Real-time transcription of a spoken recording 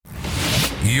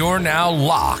You're now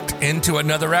locked into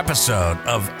another episode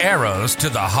of Arrows to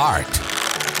the Heart,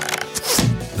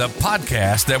 the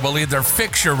podcast that will either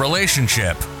fix your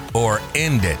relationship or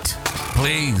end it.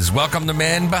 Please welcome the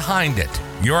man behind it,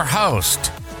 your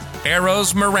host,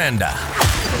 Eros Miranda.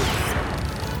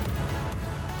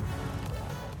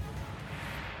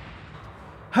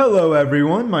 Hello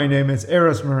everyone, my name is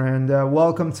Eros Miranda.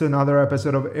 Welcome to another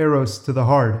episode of Arrows to the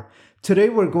Heart. Today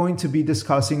we're going to be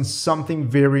discussing something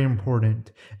very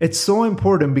important. It's so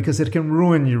important because it can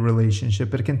ruin your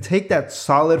relationship. It can take that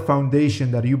solid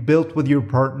foundation that you built with your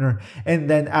partner and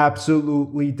then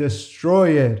absolutely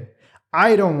destroy it.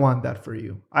 I don't want that for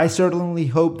you. I certainly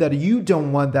hope that you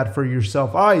don't want that for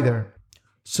yourself either.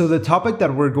 So the topic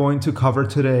that we're going to cover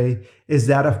today is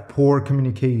that of poor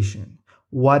communication.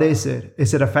 What is it?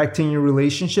 Is it affecting your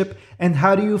relationship? And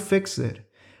how do you fix it?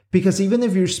 Because even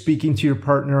if you're speaking to your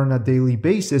partner on a daily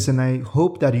basis, and I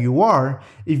hope that you are,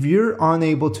 if you're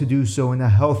unable to do so in a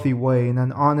healthy way, in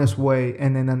an honest way,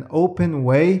 and in an open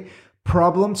way,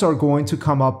 problems are going to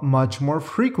come up much more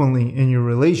frequently in your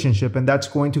relationship, and that's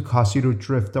going to cause you to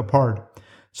drift apart.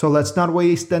 So let's not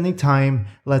waste any time.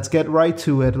 Let's get right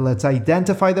to it. Let's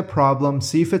identify the problem,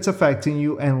 see if it's affecting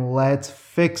you, and let's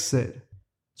fix it.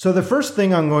 So the first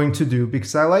thing I'm going to do,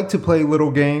 because I like to play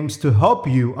little games to help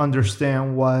you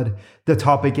understand what the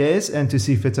topic is and to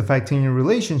see if it's affecting your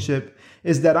relationship,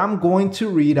 is that I'm going to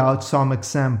read out some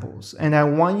examples. And I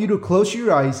want you to close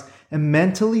your eyes and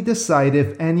mentally decide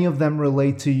if any of them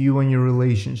relate to you and your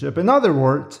relationship. In other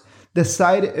words,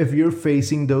 decide if you're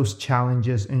facing those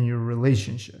challenges in your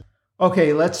relationship.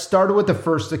 Okay, let's start with the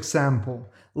first example.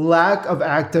 Lack of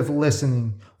active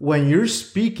listening. When you're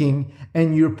speaking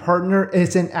and your partner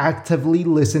isn't actively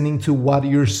listening to what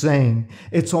you're saying,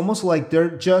 it's almost like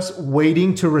they're just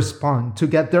waiting to respond, to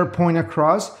get their point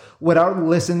across without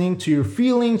listening to your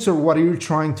feelings or what you're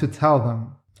trying to tell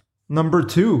them. Number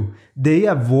 2, they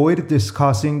avoid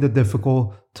discussing the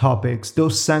difficult topics,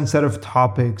 those sensitive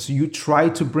topics. You try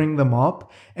to bring them up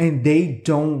and they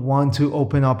don't want to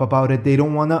open up about it. They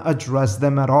don't want to address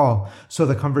them at all. So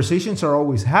the conversations are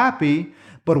always happy,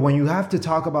 but when you have to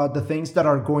talk about the things that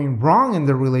are going wrong in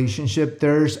the relationship,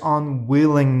 there's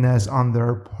unwillingness on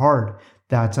their part.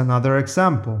 That's another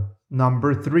example.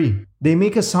 Number 3, they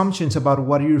make assumptions about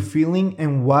what you're feeling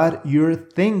and what you're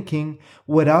thinking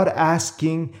without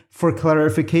asking for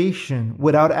clarification,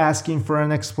 without asking for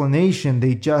an explanation.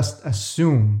 They just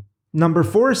assume. Number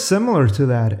 4 is similar to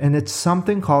that, and it's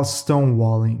something called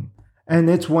stonewalling. And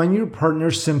it's when your partner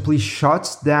simply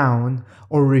shuts down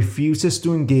or refuses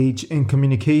to engage in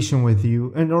communication with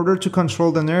you in order to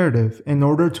control the narrative, in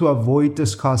order to avoid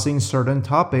discussing certain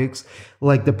topics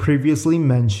like the previously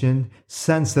mentioned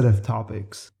sensitive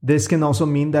topics. This can also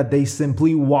mean that they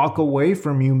simply walk away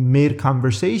from you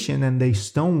mid-conversation and they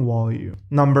stonewall you.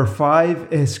 Number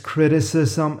 5 is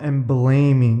criticism and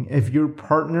blaming. If your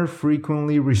partner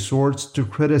frequently resorts to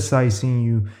criticizing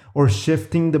you or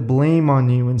shifting the blame on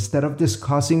you instead of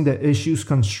discussing the issues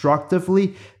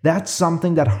constructively, that's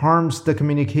something that harms the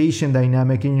communication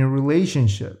dynamic in your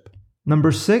relationship.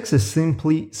 Number 6 is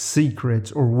simply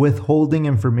secrets or withholding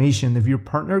information. If your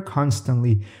partner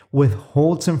constantly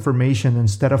withholds information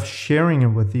instead of sharing it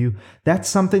with you, that's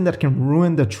something that can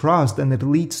ruin the trust and it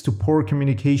leads to poor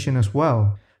communication as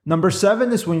well. Number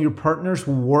 7 is when your partner's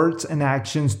words and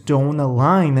actions don't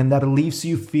align and that leaves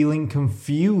you feeling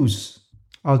confused.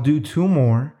 I'll do 2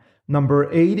 more. Number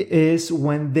 8 is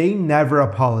when they never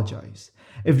apologize.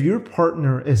 If your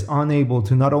partner is unable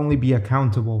to not only be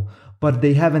accountable, but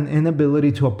they have an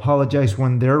inability to apologize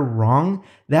when they're wrong,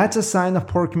 that's a sign of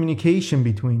poor communication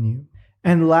between you.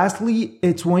 And lastly,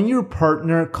 it's when your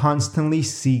partner constantly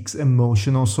seeks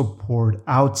emotional support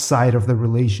outside of the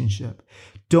relationship.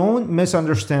 Don't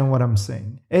misunderstand what I'm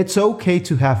saying. It's okay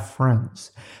to have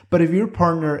friends. But if your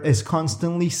partner is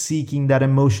constantly seeking that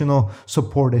emotional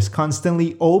support, is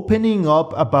constantly opening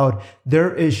up about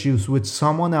their issues with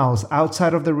someone else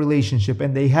outside of the relationship,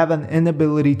 and they have an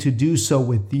inability to do so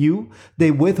with you,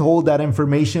 they withhold that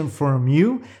information from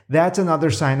you, that's another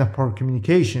sign of poor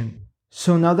communication.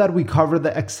 So now that we covered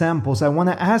the examples, I want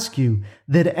to ask you,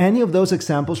 did any of those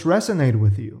examples resonate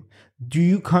with you? Do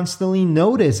you constantly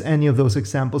notice any of those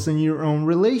examples in your own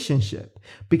relationship?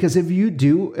 Because if you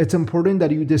do, it's important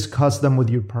that you discuss them with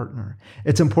your partner.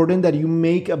 It's important that you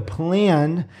make a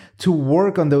plan to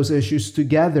work on those issues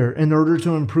together in order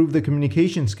to improve the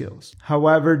communication skills.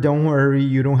 However, don't worry,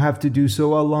 you don't have to do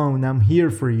so alone. I'm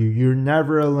here for you. You're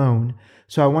never alone.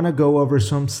 So I want to go over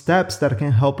some steps that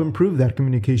can help improve that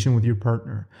communication with your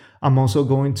partner. I'm also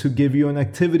going to give you an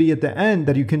activity at the end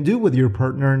that you can do with your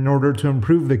partner in order to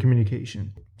improve the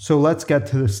communication. So let's get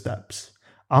to the steps.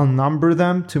 I'll number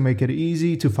them to make it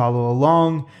easy to follow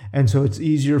along, and so it's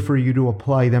easier for you to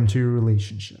apply them to your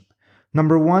relationship.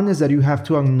 Number one is that you have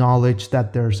to acknowledge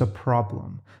that there's a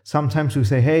problem. Sometimes we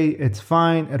say, hey, it's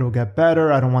fine, it'll get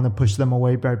better. I don't want to push them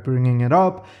away by bringing it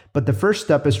up. But the first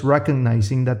step is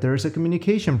recognizing that there's a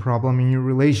communication problem in your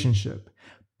relationship.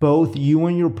 Both you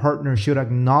and your partner should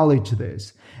acknowledge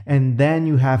this, and then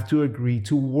you have to agree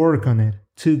to work on it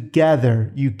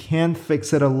together. You can't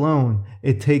fix it alone.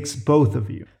 It takes both of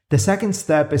you. The second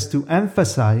step is to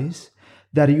emphasize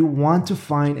that you want to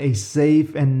find a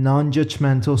safe and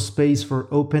non-judgmental space for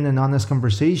open and honest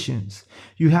conversations.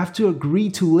 You have to agree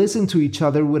to listen to each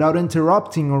other without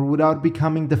interrupting or without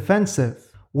becoming defensive,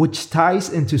 which ties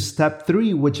into step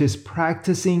 3, which is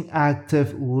practicing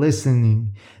active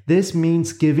listening. This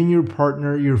means giving your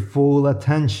partner your full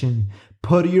attention.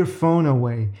 Put your phone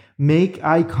away. Make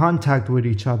eye contact with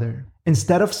each other.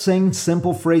 Instead of saying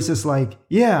simple phrases like,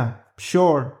 yeah,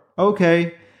 sure,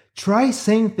 okay, try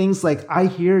saying things like, I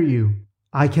hear you.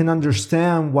 I can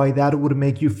understand why that would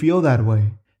make you feel that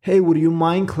way. Hey, would you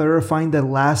mind clarifying that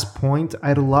last point?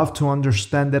 I'd love to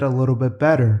understand it a little bit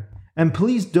better. And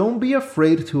please don't be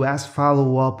afraid to ask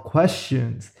follow-up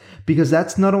questions, because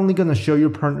that's not only going to show your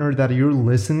partner that you're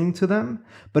listening to them,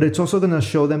 but it's also going to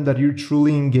show them that you're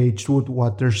truly engaged with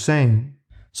what they're saying.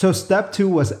 So step 2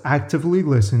 was actively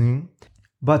listening,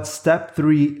 but step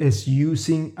 3 is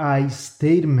using I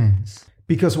statements.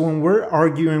 Because when we're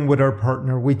arguing with our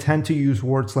partner, we tend to use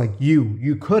words like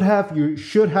you could have, you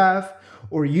should have,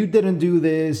 or you didn't do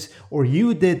this, or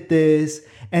you did this.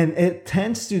 And it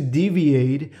tends to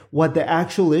deviate what the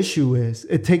actual issue is.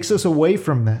 It takes us away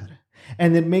from that.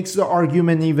 And it makes the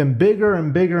argument even bigger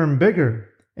and bigger and bigger.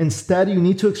 Instead, you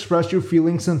need to express your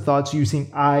feelings and thoughts using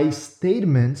I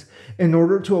statements in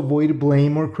order to avoid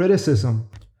blame or criticism.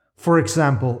 For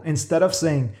example, instead of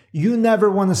saying, you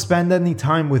never want to spend any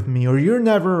time with me, or you're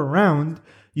never around,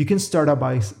 you can start out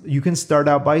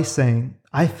by saying,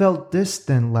 I felt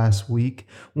distant last week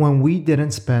when we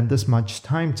didn't spend as much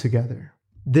time together.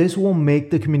 This will make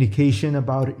the communication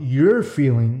about your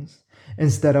feelings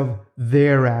instead of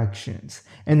their actions.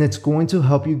 And it's going to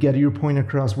help you get your point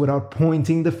across without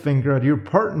pointing the finger at your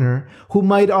partner who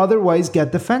might otherwise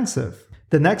get defensive.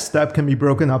 The next step can be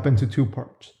broken up into 2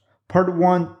 parts. Part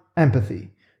 1, empathy.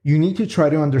 You need to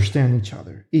try to understand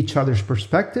each other's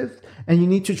perspective, and you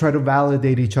need to try to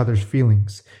validate each other's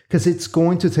feelings, because it's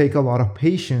going to take a lot of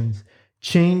patience.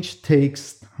 Change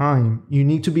takes time. You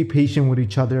need to be patient with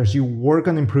each other as you work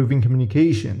on improving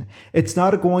communication. It's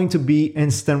not going to be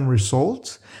instant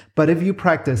results, but if you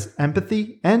practice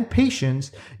empathy and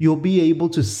patience, you'll be able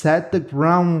to set the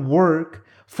groundwork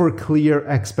for clear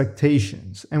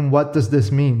expectations. And what does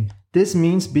this mean? This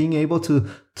means being able to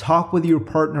talk with your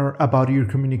partner about your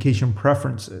communication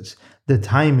preferences, the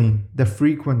timing, the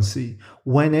frequency.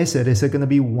 When is it? Is it going to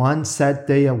be one set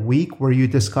day a week where you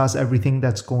discuss everything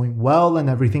that's going well and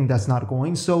everything that's not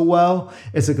going so well?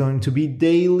 Is it going to be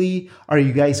daily? Are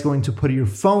you guys going to put your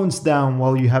phones down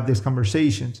while you have these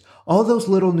conversations? All those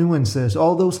little nuances,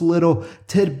 all those little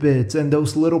tidbits and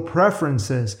those little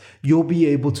preferences, you'll be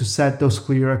able to set those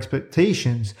clear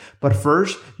expectations. But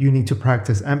first, you need to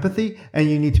practice empathy and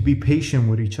you need to be patient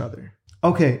with each other.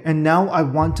 Okay, and now I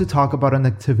want to talk about an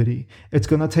activity. It's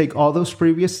going to take all those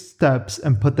previous steps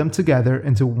and put them together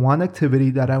into one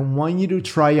activity that I want you to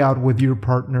try out with your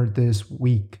partner this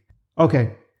week.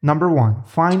 Okay, number 1,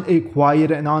 find a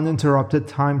quiet and uninterrupted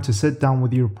time to sit down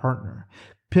with your partner.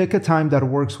 Pick a time that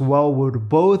works well with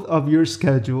both of your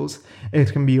schedules.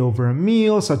 It can be over a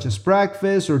meal, such as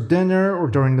breakfast or dinner, or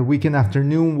during the weekend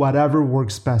afternoon, whatever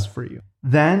works best for you.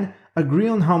 Then, agree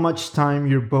on how much time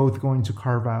you're both going to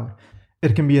carve out.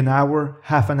 It can be an hour,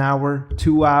 half an hour,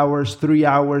 2 hours, 3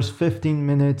 hours, 15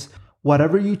 minutes.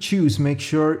 Whatever you choose, make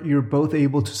sure you're both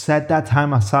able to set that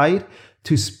time aside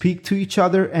to speak to each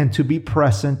other and to be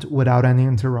present without any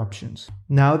interruptions.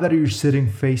 Now that you're sitting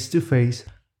face to face,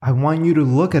 I want you to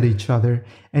look at each other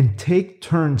and take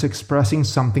turns expressing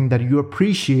something that you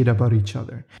appreciate about each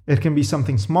other. It can be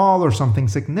something small or something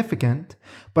significant,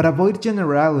 but avoid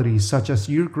generalities such as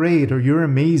you're great or you're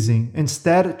amazing.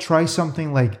 Instead, try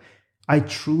something like, I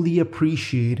truly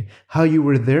appreciate how you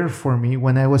were there for me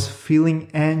when I was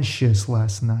feeling anxious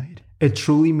last night. It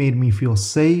truly made me feel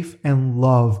safe and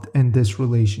loved in this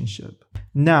relationship.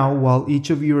 Now, while each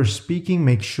of you are speaking,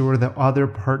 make sure the other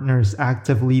partner is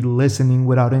actively listening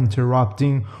without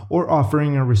interrupting or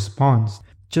offering a response.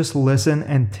 Just listen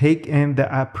and take in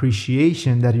the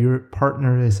appreciation that your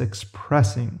partner is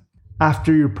expressing.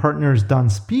 After your partner is done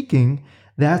speaking,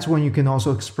 that's when you can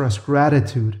also express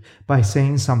gratitude by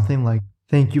saying something like,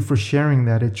 thank you for sharing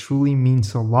that. It truly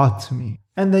means a lot to me.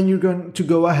 And then you're going to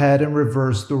go ahead and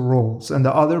reverse the roles, and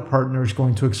the other partner is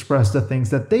going to express the things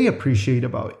that they appreciate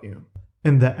about you.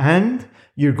 In the end,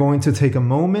 you're going to take a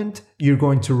moment, you're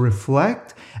going to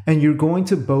reflect, and you're going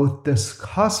to both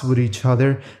discuss with each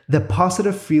other the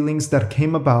positive feelings that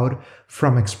came about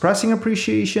from expressing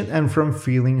appreciation and from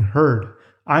feeling heard.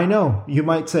 I know you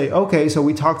might say, okay, so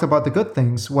we talked about the good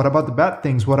things. What about the bad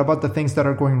things? What about the things that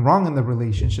are going wrong in the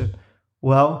relationship?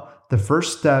 Well, the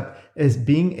first step is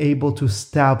being able to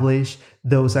establish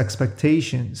those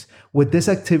expectations. With this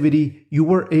activity, you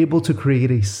were able to create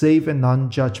a safe and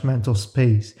non-judgmental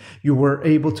space. You were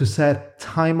able to set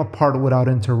time apart without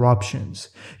interruptions.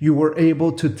 You were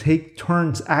able to take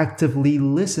turns actively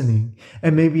listening.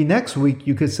 And maybe next week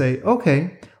you could say,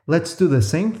 okay, let's do the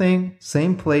same thing,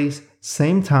 same place,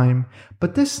 same time,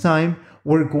 but this time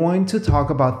we're going to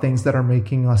talk about things that are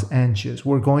making us anxious.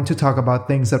 We're going to talk about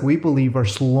things that we believe are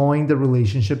slowing the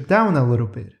relationship down a little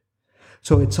bit.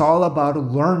 So it's all about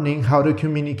learning how to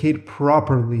communicate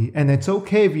properly. And it's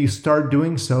okay if you start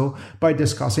doing so by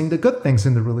discussing the good things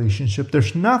in the relationship.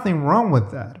 There's nothing wrong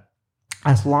with that.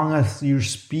 As long as you're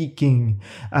speaking,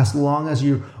 as long as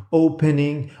you're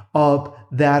opening up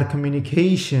that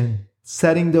communication,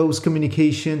 setting those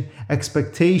communication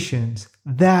expectations.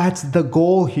 That's the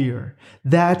goal here.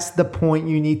 That's the point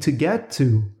you need to get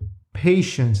to.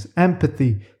 Patience,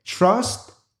 empathy,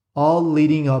 trust, all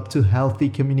leading up to healthy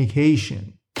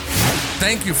communication.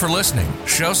 Thank you for listening.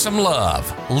 Show some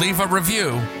love, leave a review,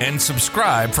 and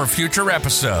subscribe for future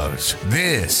episodes.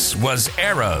 This was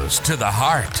Arrows to the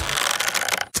Heart.